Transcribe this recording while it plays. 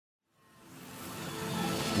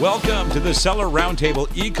Welcome to the Seller Roundtable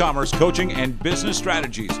e-commerce coaching and business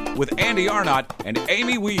strategies with Andy Arnott and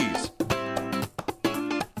Amy Wees.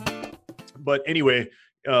 But anyway,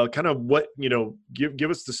 kind of what, give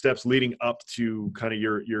us the steps leading up to kind of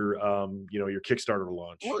your Kickstarter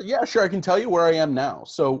launch. Well, yeah, sure. I can tell you where I am now.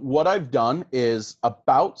 So what I've done is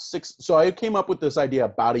so I came up with this idea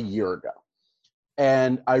about a year ago,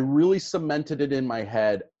 and I really cemented it in my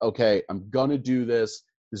head. Okay, I'm going to do this.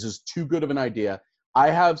 This is too good of an idea. I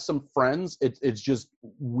have some friends. It's just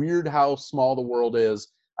weird how small the world is.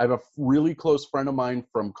 I have a really close friend of mine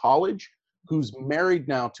from college who's married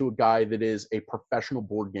now to a guy that is a professional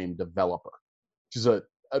board game developer. Which is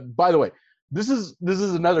by the way, this is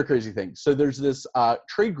another crazy thing. So there's this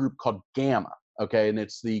trade group called GAMA, okay, and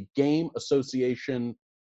it's the Game Association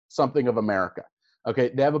something of America.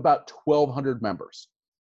 Okay, they have about 1,200 members.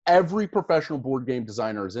 Every professional board game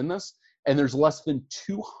designer is in this, and there's less than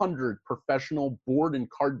 200 professional board and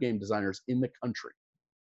card game designers in the country.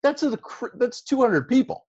 That's 200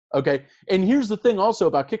 people. Okay, and here's the thing also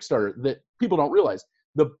about Kickstarter that people don't realize.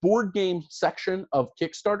 The board game section of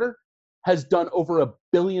Kickstarter has done over $1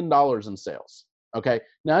 billion in sales. Okay,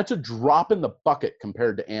 now that's a drop in the bucket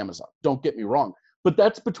compared to Amazon. Don't get me wrong, but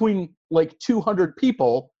that's between like 200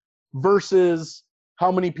 people versus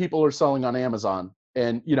how many people are selling on Amazon.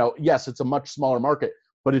 And yes, it's a much smaller market,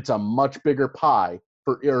 but it's a much bigger pie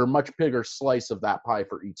or a much bigger slice of that pie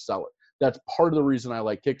for each seller. That's part of the reason I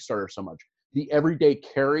like Kickstarter so much. The everyday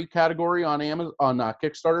carry category on Amazon, on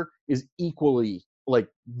Kickstarter, is equally like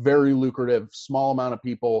very lucrative. Small amount of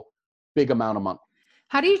people, big amount of money.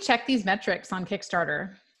 How do you check these metrics on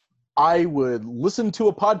Kickstarter? I would listen to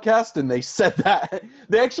a podcast and they said that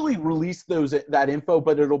they actually released that info,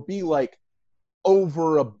 but it'll be like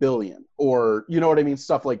over $1 billion, or you know what I mean,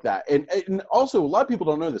 stuff like that. And also, a lot of people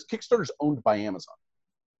don't know this. Kickstarter is owned by Amazon.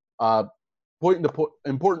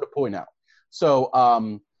 Important to point out. So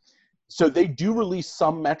they do release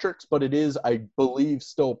some metrics, but it is, I believe,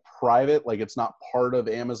 still private. Like, it's not part of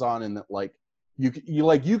Amazon, and that like you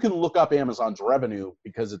can look up Amazon's revenue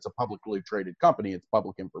because it's a publicly traded company. It's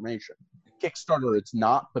public information. Kickstarter, it's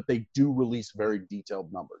not, but they do release very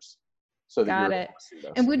detailed numbers. So Got it.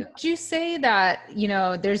 And would you say that,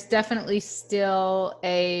 there's definitely still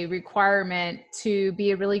a requirement to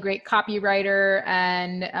be a really great copywriter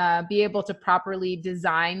and be able to properly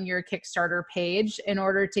design your Kickstarter page in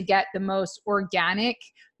order to get the most organic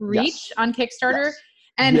reach on Kickstarter? Yes.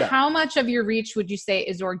 And how much of your reach would you say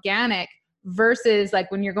is organic versus like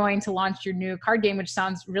when you're going to launch your new card game, which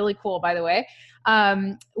sounds really cool, by the way.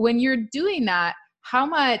 When you're doing that, how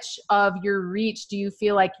much of your reach do you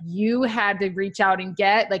feel like you had to reach out and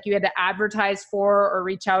get, like you had to advertise for or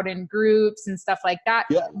reach out in groups and stuff like that,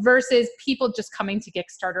 versus people just coming to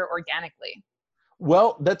Kickstarter organically?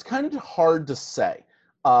 Well, that's kind of hard to say.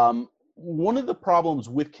 One of the problems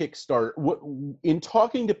with Kickstarter, in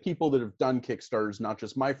talking to people that have done Kickstarters, not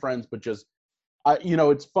just my friends, but just,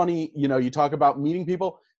 it's funny, you talk about meeting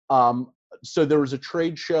people. So there was a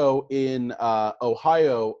trade show in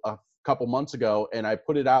Ohio a couple months ago, and I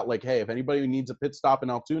put it out like, hey, if anybody needs a pit stop in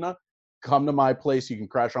Altoona, come to my place. You can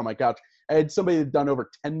crash on my couch. I had somebody that had done over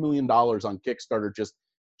 $10 million on Kickstarter, just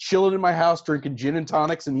chilling in my house, drinking gin and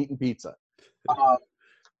tonics and eating pizza,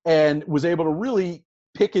 and was able to really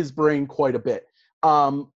pick his brain quite a bit.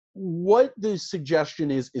 What the suggestion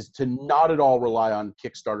is to not at all rely on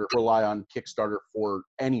Kickstarter for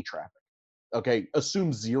any traffic. Okay,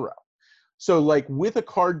 assume zero. So like with a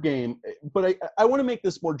card game, but I want to make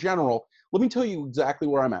this more general. Let me tell you exactly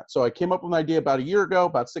where I'm at. So I came up with an idea about a year ago,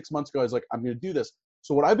 about 6 months ago. I was like, I'm going to do this.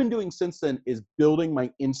 So what I've been doing since then is building my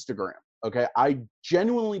Instagram. Okay. I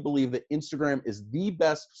genuinely believe that Instagram is the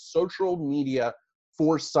best social media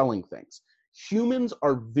for selling things. Humans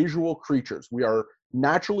are visual creatures. We are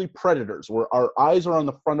naturally predators, where our eyes are on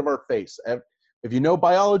the front of our face. If you know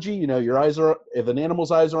biology, if an animal's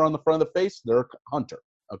eyes are on the front of the face, they're a hunter.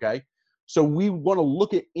 Okay. So we want to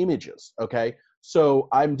look at images, okay? So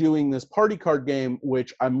I'm doing this party card game,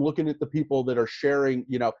 which I'm looking at the people that are sharing,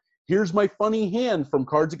 here's my funny hand from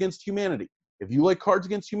Cards Against Humanity. If you like Cards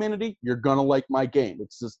Against Humanity, you're going to like my game.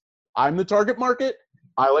 It's just, I'm the target market.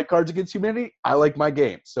 I like Cards Against Humanity. I like my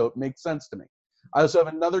game. So it makes sense to me. I also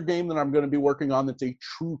have another game that I'm going to be working on that's a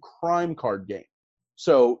true crime card game.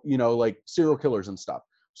 So, like serial killers and stuff.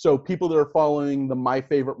 So people that are following the My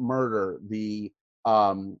Favorite Murder, the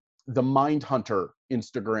Mindhunter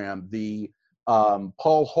Instagram, the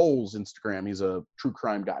Paul Holes Instagram. He's a true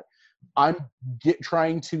crime guy. I'm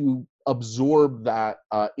trying to absorb that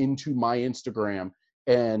into my Instagram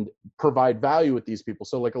and provide value with these people.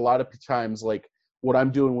 So like a lot of times, like what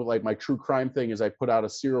I'm doing with like my true crime thing is I put out a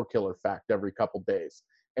serial killer fact every couple days.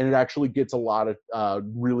 and it actually gets a lot of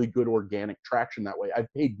really good organic traction that way.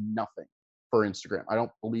 I've paid nothing for Instagram. I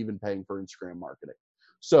don't believe in paying for Instagram marketing.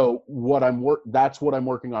 So that's what I'm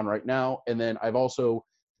working on right now. And then I've also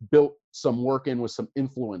built some work in with some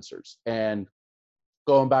influencers, and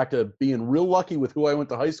going back to being real lucky with who I went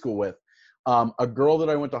to high school with. A girl that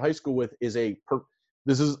I went to high school with is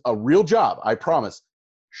this is a real job, I promise.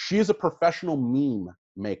 She is a professional meme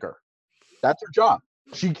maker. That's her job.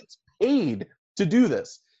 She gets paid to do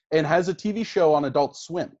this and has a TV show on Adult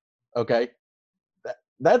Swim. Okay.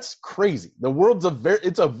 That's crazy. The world's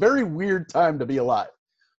it's a very weird time to be alive.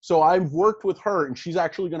 So I've worked with her, and she's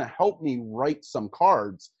actually going to help me write some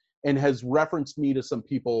cards, and has referenced me to some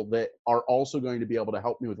people that are also going to be able to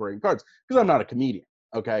help me with writing cards, because I'm not a comedian.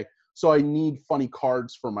 Okay. So I need funny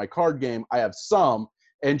cards for my card game. I have some,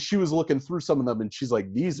 and she was looking through some of them, and she's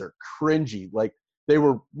like, these are cringy. Like, they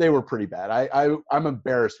were pretty bad. I'm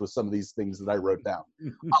embarrassed with some of these things that I wrote down.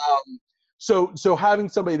 So having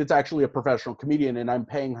somebody that's actually a professional comedian, and I'm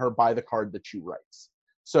paying her by the card that she writes.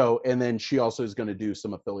 So, and then she also is going to do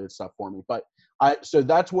some affiliate stuff for me. But so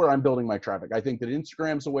that's where I'm building my traffic. I think that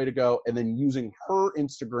Instagram's the way to go, and then using her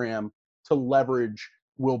Instagram to leverage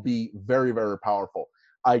will be very, very powerful.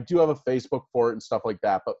 I do have a Facebook for it and stuff like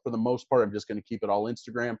that, but for the most part, I'm just going to keep it all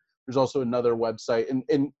Instagram. There's also another website,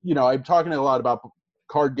 and you know, I'm talking a lot about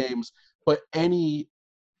card games, but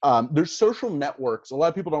there's social networks. A lot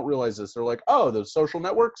of people don't realize this. They're like, oh, those social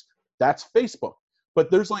networks, that's Facebook.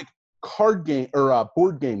 But there's like card game or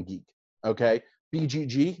Board Game Geek, okay?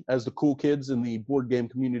 BGG, as the cool kids in the board game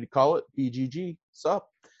community call it, BGG, sup?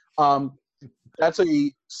 That's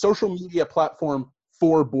a social media platform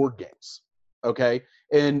for board games, okay?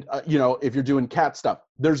 And, you know, if you're doing cat stuff,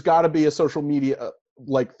 there's got to be a social media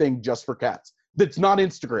like thing just for cats. That's not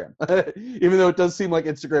Instagram, even though it does seem like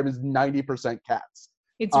Instagram is 90% cats.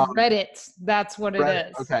 It's Reddit. That's what it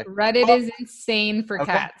is. Okay. Reddit is insane for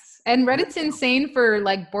cats. And Reddit's insane for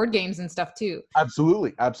like board games and stuff too.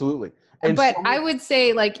 Absolutely. Absolutely. And but I would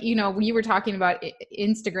say, like, you know, we were talking about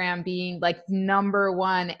Instagram being like number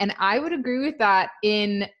one. And I would agree with that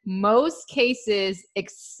in most cases,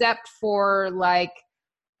 except for like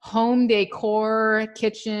home decor,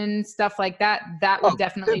 kitchen, stuff like that. That would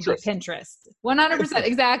definitely be Pinterest. 100%.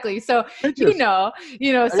 Exactly. So, Pinterest.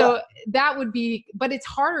 you know, so that would be, but it's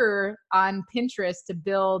harder on Pinterest to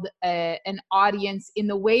build an audience in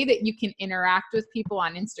the way that you can interact with people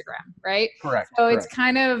on Instagram. Right. Correct. So it's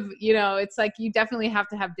kind of, you know, it's like, you definitely have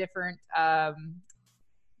to have different,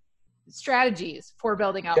 strategies for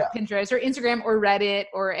building out Pinterest or Instagram or Reddit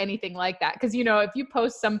or anything like that. Because, you know, if you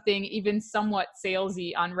post something even somewhat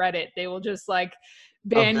salesy on Reddit, they will just like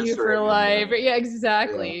ban you for life. Yeah,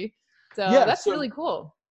 exactly. So that's really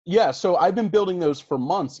cool. Yeah. So I've been building those for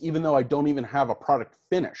months, even though I don't even have a product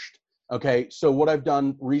finished. Okay. So what I've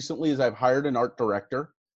done recently is I've hired an art director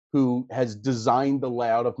who has designed the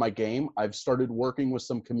layout of my game. I've started working with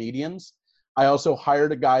some comedians. I also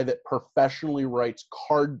hired a guy that professionally writes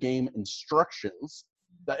card game instructions.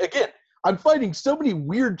 Again, I'm finding so many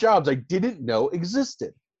weird jobs I didn't know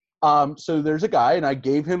existed. So there's a guy, and I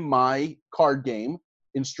gave him my card game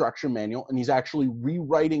instruction manual, and he's actually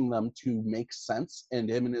rewriting them to make sense. And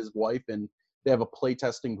him and his wife, and they have a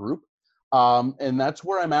playtesting group. And that's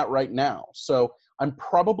where I'm at right now. So I'm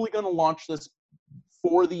probably going to launch this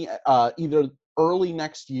for the either early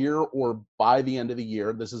next year or by the end of the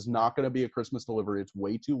year. This is not going to be a Christmas delivery. It's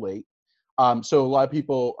way too late. So a lot of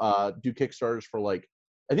people do Kickstarters for like,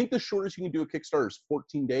 I think the shortest you can do a Kickstarter is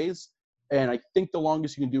 14 days. And I think the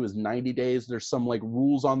longest you can do is 90 days. There's some like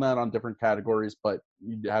rules on that on different categories, but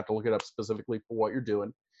you have to look it up specifically for what you're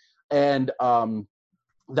doing. And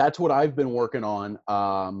that's what I've been working on,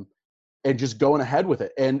 and just going ahead with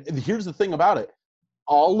it. And here's the thing about it.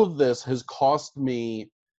 All of this has cost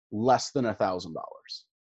me less than $1,000.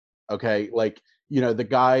 Okay. Like, you know,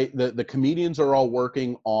 the comedians are all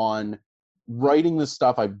working on writing this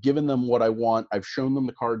stuff. I've given them what I want. I've shown them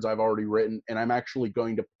the cards I've already written, and I'm actually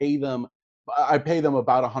going to pay them. I pay them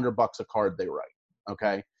about $100 a card they write.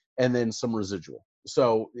 Okay. And then some residual.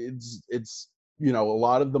 So it's, you know, a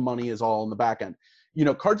lot of the money is all in the back end. You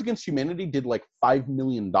know, Cards Against Humanity did like $5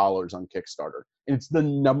 million on Kickstarter, and it's the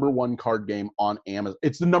 #1 card game on Amazon.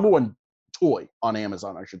 It's the #1 toy on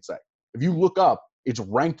Amazon, I should say. If you look up, it's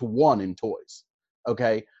ranked 1 in toys.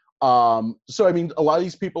 Okay. So, I mean, a lot of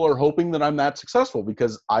these people are hoping that I'm that successful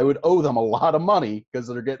because I would owe them a lot of money because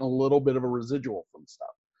they're getting a little bit of a residual from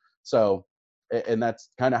stuff. So, and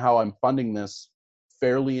that's kind of how I'm funding this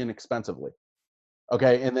fairly inexpensively.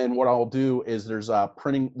 Okay. And then what I'll do is there's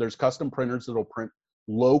custom printers that'll print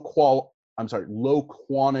low quantity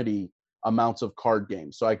amounts of card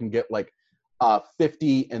games. So I can get like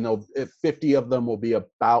 50, and 50 of them will be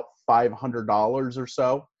about $500 or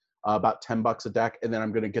so, about $10 a deck, and then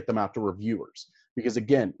I'm going to get them out to reviewers. Because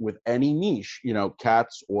again, with any niche,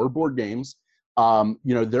 cats or board games,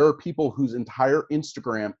 there are people whose entire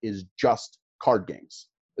Instagram is just card games,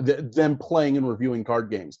 them playing and reviewing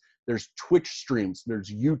card games. There's Twitch streams,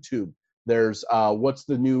 there's YouTube, there's what's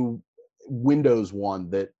the new Windows one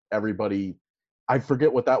that everybody, I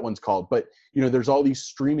forget what that one's called, but there's all these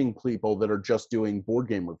streaming people that are just doing board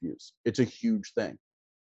game reviews. It's a huge thing.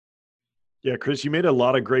 Yeah, Chris, you made a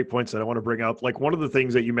lot of great points that I want to bring up. Like, one of the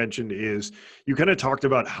things that you mentioned is you kind of talked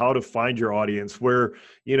about how to find your audience, where,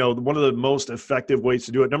 one of the most effective ways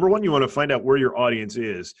to do it. Number one, you want to find out where your audience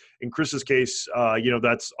is. In Chris's case,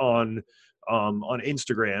 that's on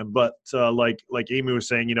Instagram, but like Amy was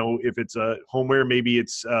saying, if it's a homeware, maybe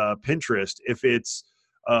it's Pinterest. If it's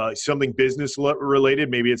something business related,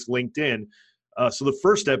 maybe it's LinkedIn. So the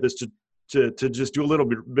first step is to just do a little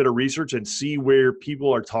bit of research and see where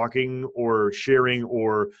people are talking or sharing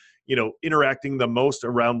or, interacting the most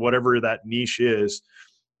around whatever that niche is.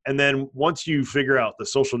 And then once you figure out the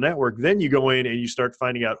social network, then you go in and you start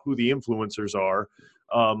finding out who the influencers are.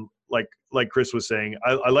 Like Chris was saying,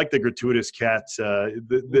 I like the gratuitous cats.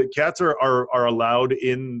 The cats are allowed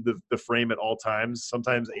in the frame at all times.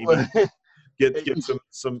 Sometimes Amy get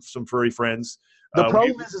some furry friends. The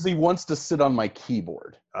problem is he wants to sit on my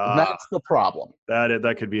keyboard. That's the problem.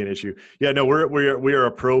 That could be an issue. Yeah, no, we are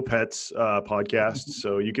a pro pets podcast,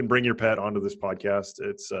 so you can bring your pet onto this podcast.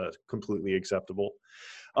 It's completely acceptable.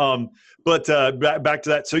 But back to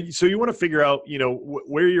that. So you want to figure out,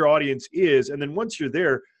 where your audience is, and then once you're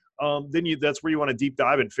there, that's where you want to deep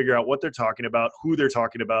dive and figure out what they're talking about, who they're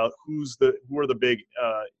talking about, who are the big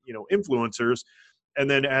influencers. And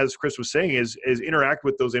then, as Chris was saying, is interact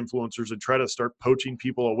with those influencers and try to start poaching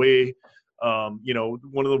people away.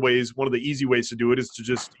 One of the easy ways to do it is to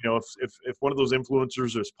just, if one of those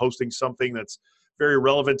influencers is posting something that's very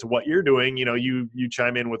relevant to what you're doing, you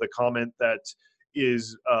chime in with a comment that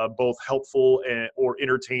is both helpful or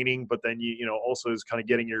entertaining, but then also is kind of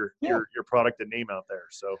getting your product and name out there.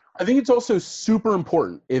 So I think it's also super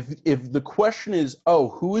important if the question is,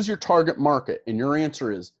 who is your target market, and your answer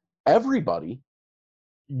is everybody,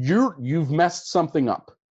 you've messed something up.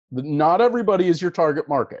 Not everybody is your target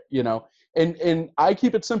market, and I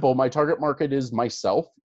keep it simple. My target market is myself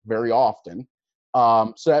very often.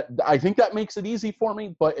 So I think that makes it easy for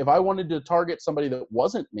me. But if I wanted to target somebody that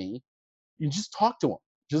wasn't me, you just talk to them.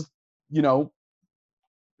 Just,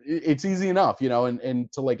 it's easy enough, and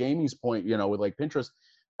to like Amy's point, with like Pinterest,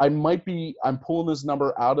 I'm pulling this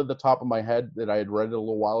number out of the top of my head that I had read a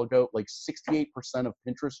little while ago. Like 68% of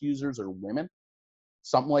Pinterest users are women.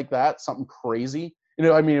 Something like that, something crazy.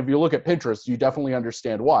 If you look at Pinterest, you definitely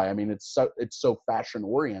understand why. It's so fashion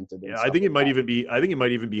oriented. Yeah, I think it might even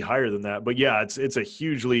be higher than that. But yeah, it's a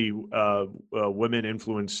hugely women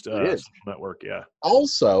influenced social network. Yeah.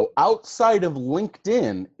 Also, outside of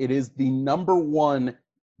LinkedIn, it is the number one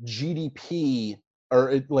GDP,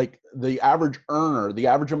 or the average earner, the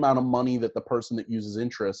average amount of money that the person that uses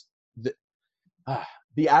interest, the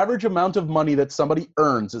average amount of money that somebody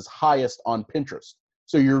earns is highest on Pinterest.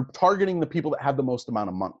 So you're targeting the people that have the most amount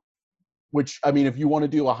of money, which, if you want to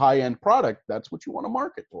do a high-end product, that's what you want to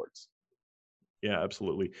market towards. Yeah,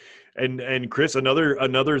 absolutely. And Chris,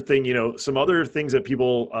 another thing, some other things that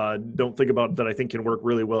people don't think about that I think can work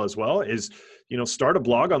really well as well is, start a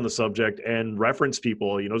blog on the subject and reference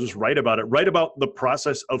people, just write about it. Write about the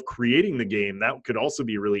process of creating the game. That could also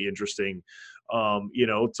be really interesting.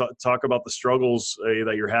 Talk about the struggles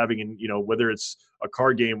that you're having, and, whether it's a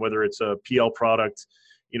card game, whether it's a PL product,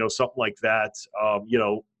 something like that,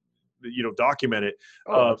 document it,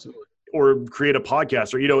 or create a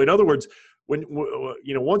podcast, or, in other words, when,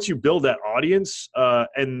 once you build that audience,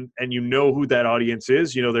 and who that audience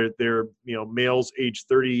is, they're males age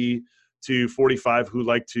 30 to 45 who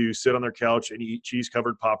like to sit on their couch and eat cheese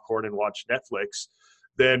covered popcorn and watch Netflix,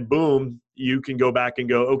 then boom, you can go back and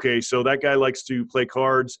go, okay, so that guy likes to play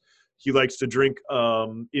cards. He likes to drink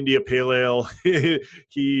India Pale Ale.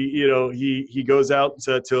 he goes out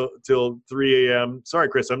till 3 a.m. Sorry,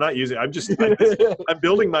 Chris, I'm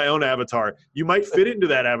building my own avatar. You might fit into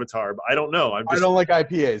that avatar, but I don't know. I don't like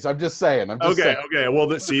IPAs. I'm just saying. Okay.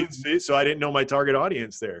 Well, see, so I didn't know my target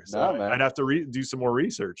audience there. So I'd have to do some more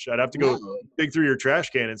research. I'd have to go dig through your trash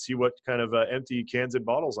can and see what kind of empty cans and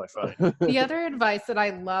bottles I find. The other advice that I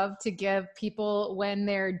love to give people when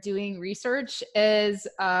they're doing research is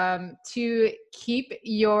to keep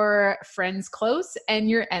your friends close and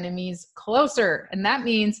your enemies closer. And that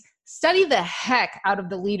means study the heck out of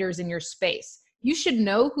the leaders in your space. you should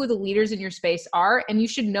know who the leaders in your space are, and you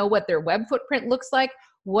should know what their web footprint looks like,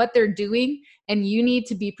 what they're doing, and you need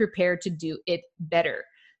to be prepared to do it better.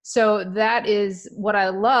 So that is what I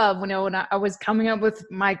love. When I was coming up with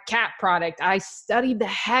my cat product, I studied the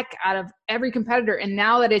heck out of every competitor. And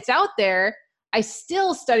now that it's out there, I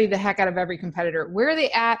still study the heck out of every competitor. Where are they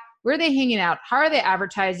at? Where are they hanging out? How are they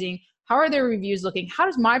advertising? How are their reviews looking? How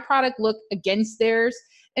does my product look against theirs?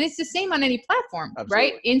 And it's the same on any platform,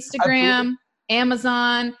 right? Instagram,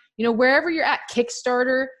 Amazon, wherever you're at,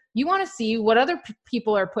 Kickstarter, you want to see what other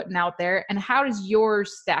people are putting out there and how does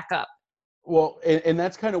yours stack up? Well, and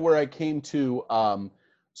that's kind of where I came to.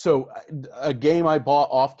 So a game I bought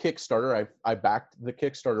off Kickstarter, I backed the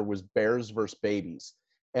Kickstarter, was Bears vs. Babies.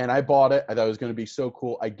 And I bought it. I thought it was going to be so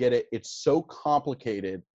cool. I get it. It's so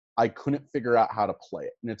complicated. I couldn't figure out how to play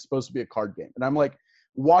it. And it's supposed to be a card game. And I'm like,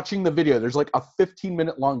 watching the video, there's like a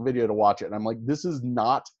 15-minute long video to watch it. And I'm like, this is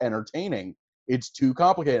not entertaining. It's too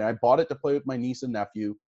complicated. I bought it to play with my niece and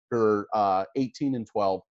nephew, who are 18 and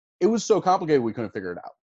 12. It was so complicated we couldn't figure it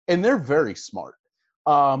out. And they're very smart.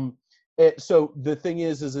 So the thing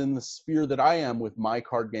is in the sphere that I am with my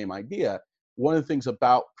card game idea, one of the things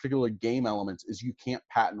about particular game elements is you can't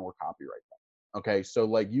patent or copyright them. Okay, so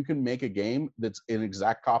like you can make a game that's an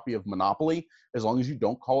exact copy of Monopoly. As long as you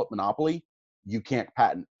don't call it Monopoly, you can't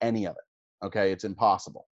patent any of it. Okay, it's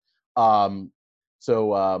impossible. Amy,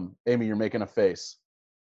 you're making a face.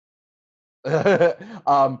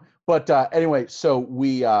 Anyway, so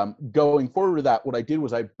we going forward with that, what I did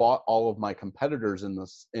was I bought all of my competitors in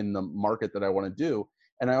the market that I want to do,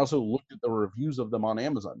 and I also looked at the reviews of them on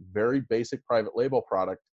Amazon. Very basic private label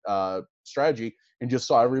product strategy, and just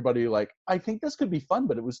saw everybody like, I think this could be fun,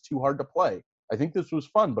 but it was too hard to play. I think this was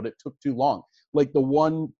fun, but it took too long. Like the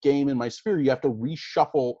one game in my sphere, you have to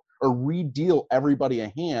reshuffle or redeal everybody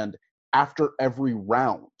a hand after every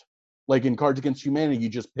round. Like in Cards Against Humanity, you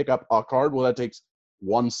just pick up a card. Well, that takes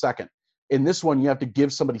 1 second. In this one, you have to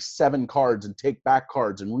give somebody 7 cards and take back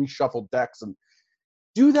cards and reshuffle decks and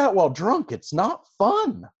do that while drunk. It's not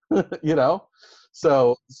fun,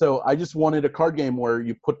 So I just wanted a card game where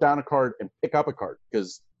you put down a card and pick up a card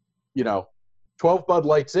because, 12 Bud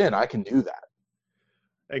Lights in, I can do that.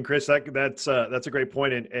 And Chris, that's a great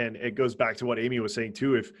point, and it goes back to what Amy was saying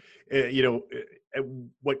too. If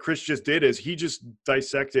what Chris just did is he just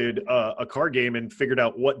dissected a card game and figured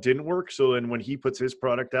out what didn't work. So then when he puts his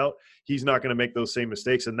product out, he's not going to make those same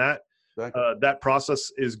mistakes. And that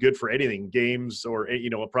process is good for anything, games or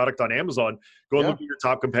a product on Amazon. Go and look at your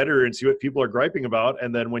top competitor and see what people are griping about,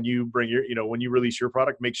 and then when you bring when you release your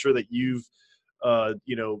product, make sure that you've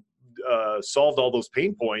solved all those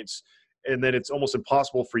pain points. And then it's almost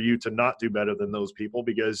impossible for you to not do better than those people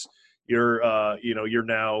because you're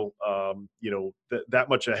now that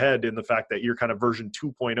much ahead in the fact that you're kind of version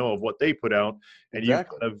 2.0 of what they put out, and you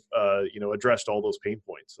kind of addressed all those pain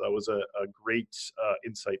points. So that was a great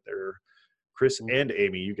insight there, Chris and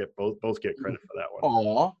Amy. You get both get credit for that one.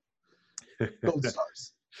 Aw, gold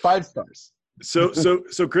stars, 5 stars.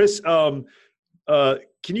 So Chris,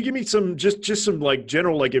 can you give me some just some like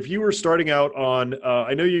general, like if you were starting out on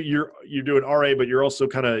I know you're doing RA, but you're also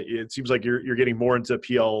kind of, it seems like you're getting more into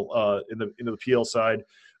PL into the PL side,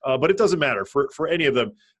 but it doesn't matter for any of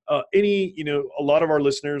them. A lot of our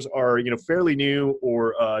listeners are fairly new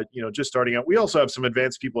or just starting out. We also have some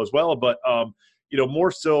advanced people as well, but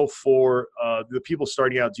more so for the people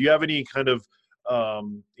starting out. Do you have any kind of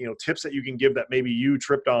tips that you can give that maybe you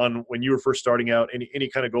tripped on when you were first starting out? Any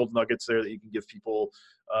kind of gold nuggets there that you can give people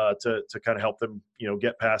to kind of help them,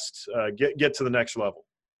 get past, get to the next level?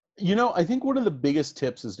 I think one of the biggest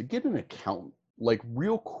tips is to get an accountant, like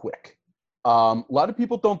real quick. A lot of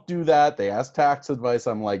people don't do that. They ask tax advice.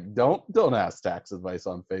 I'm like, don't ask tax advice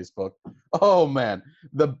on Facebook. Oh man,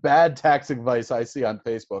 the bad tax advice I see on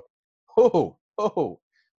Facebook.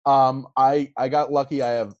 I got lucky. I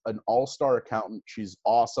have an all-star accountant. She's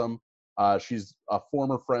awesome. She's a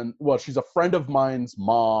former friend. Well, she's a friend of mine's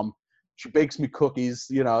mom. She bakes me cookies.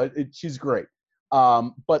 She's great.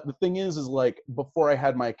 But the thing is like before I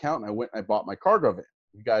had my accountant, I went and I bought my cargo van.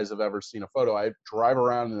 You guys have ever seen a photo? I drive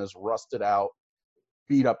around in this rusted out,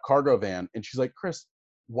 beat up cargo van. And she's like, Chris,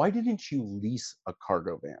 why didn't you lease a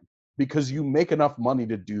cargo van? Because you make enough money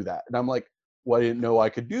to do that. And I'm like, well, I didn't know I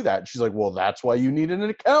could do that. She's like, well, that's why you need an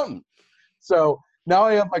accountant. So now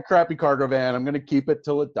I have my crappy cargo van. I'm going to keep it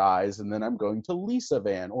till it dies. And then I'm going to lease a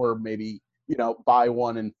van or maybe, buy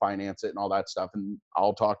one and finance it and all that stuff. And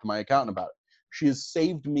I'll talk to my accountant about it. She has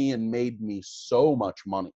saved me and made me so much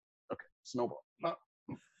money. Okay, Snowball.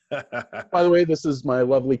 By the way, this is my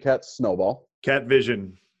lovely cat, Snowball. Cat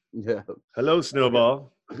Vision. Yeah. Hello,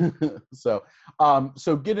 Snowball. So,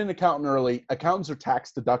 so get an accountant early. Accountants are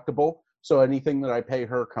tax deductible, so anything that I pay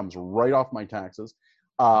her comes right off my taxes.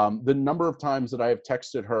 The number of times that I have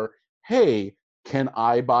texted her, "Hey, can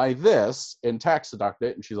I buy this and tax deduct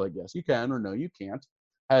it?" And she's like, "Yes, you can," or "No, you can't,"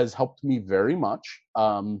 has helped me very much.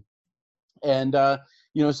 And so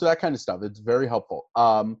that kind of stuff. It's very helpful.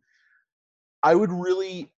 I would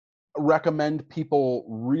really recommend people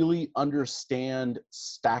really understand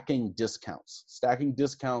stacking discounts. Stacking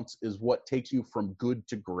discounts is what takes you from good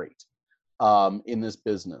to great in this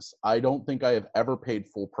business. I don't think I have ever paid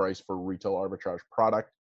full price for a retail arbitrage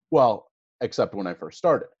product. Well, except when I first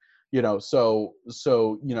started. So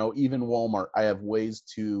even Walmart, I have ways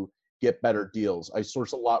to get better deals. I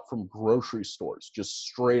source a lot from grocery stores, just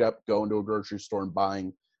straight up going to a grocery store and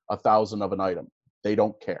buying 1,000 of an item. They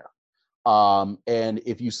don't care. And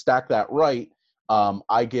if you stack that right,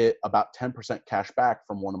 I get about 10% cash back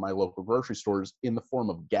from one of my local grocery stores in the form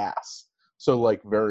of gas. So like very